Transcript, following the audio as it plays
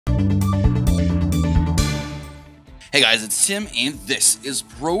Hey guys, it's Tim, and this is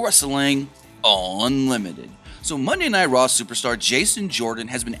Pro Wrestling Unlimited. So Monday Night Raw superstar Jason Jordan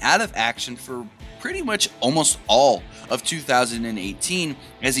has been out of action for pretty much almost all of 2018,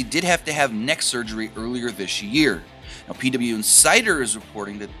 as he did have to have neck surgery earlier this year. Now, PWInsider is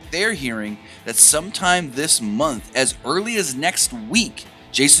reporting that they're hearing that sometime this month, as early as next week,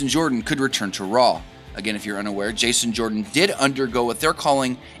 Jason Jordan could return to Raw. Again, if you're unaware, Jason Jordan did undergo what they're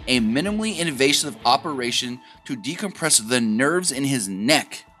calling a minimally invasive operation to decompress the nerves in his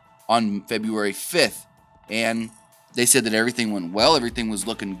neck on February 5th. And they said that everything went well, everything was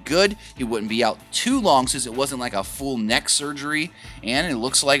looking good. He wouldn't be out too long since it wasn't like a full neck surgery. And it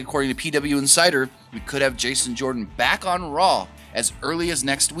looks like, according to PWInsider, we could have Jason Jordan back on Raw as early as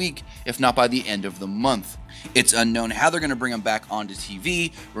next week, if not by the end of the month. It's unknown how they're going to bring him back onto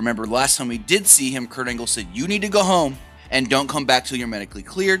TV. Remember, last time we did see him, Kurt Angle said, "You need to go home and don't come back till you're medically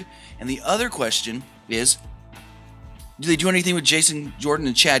cleared." And the other question is, do they do anything with Jason Jordan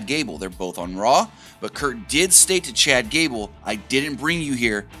and Chad Gable? They're both on Raw, but Kurt did state to Chad Gable, "I didn't bring you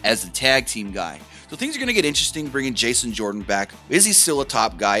here as the tag team guy." So things are going to get interesting bringing Jason Jordan back. Is he still a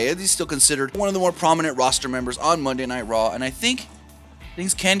top guy? Is he still considered one of the more prominent roster members on Monday Night Raw? And I think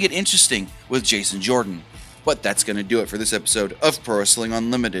things can get interesting with Jason Jordan. But that's going to do it for this episode of Pro Wrestling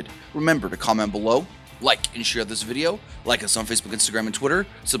Unlimited. Remember to comment below, like and share this video, like us on Facebook, Instagram, and Twitter,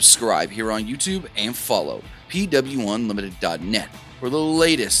 subscribe here on YouTube, and follow PWUnlimited.net for the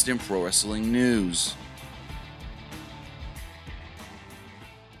latest in pro wrestling news.